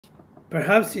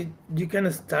Perhaps you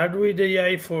can start with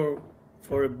AI for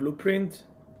a blueprint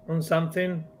on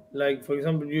something. Like for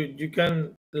example, you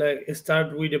can like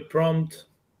start with a prompt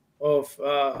of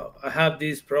I have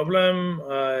this problem.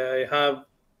 I have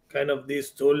kind of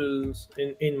these tools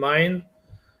in mind.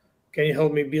 Can you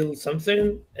help me build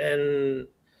something? And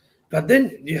but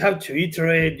then you have to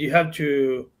iterate. You have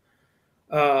to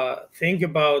think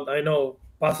about, I know,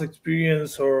 past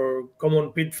experience or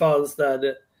common pitfalls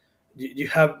that you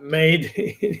have made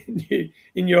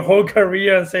in your whole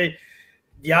career, and say,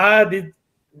 yeah,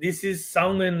 this is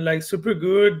sounding like super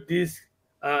good. This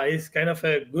is kind of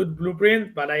a good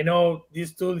blueprint, but I know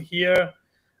this tool here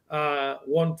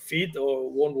won't fit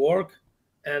or won't work.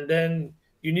 And then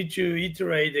you need to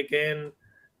iterate again.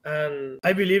 And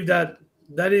I believe that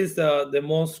that is the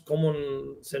most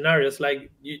common scenarios. Like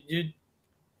you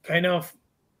kind of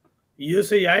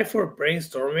use AI for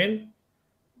brainstorming,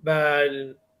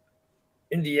 but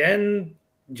in the end,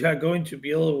 you are going to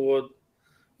build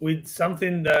with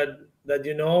something that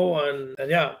you know, and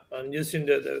yeah, and using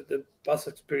the past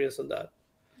experience on that.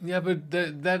 Yeah, but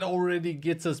that already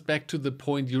gets us back to the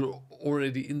point you're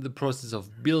already in the process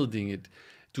of building it.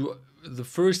 To the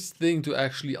first thing to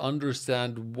actually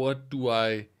understand, what do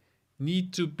I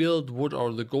need to build? What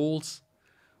are the goals?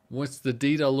 What's the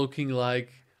data looking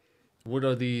like? What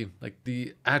are the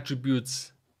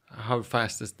attributes? How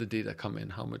fast does the data come in?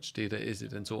 How much data is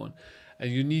it, and so on?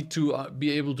 And you need to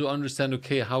be able to understand,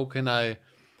 okay, how can I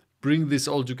bring this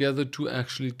all together to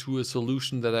actually to a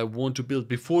solution that I want to build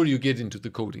before you get into the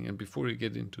coding and before you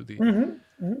get Hmm.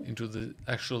 Hmm. into the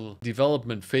actual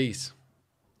development phase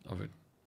of it.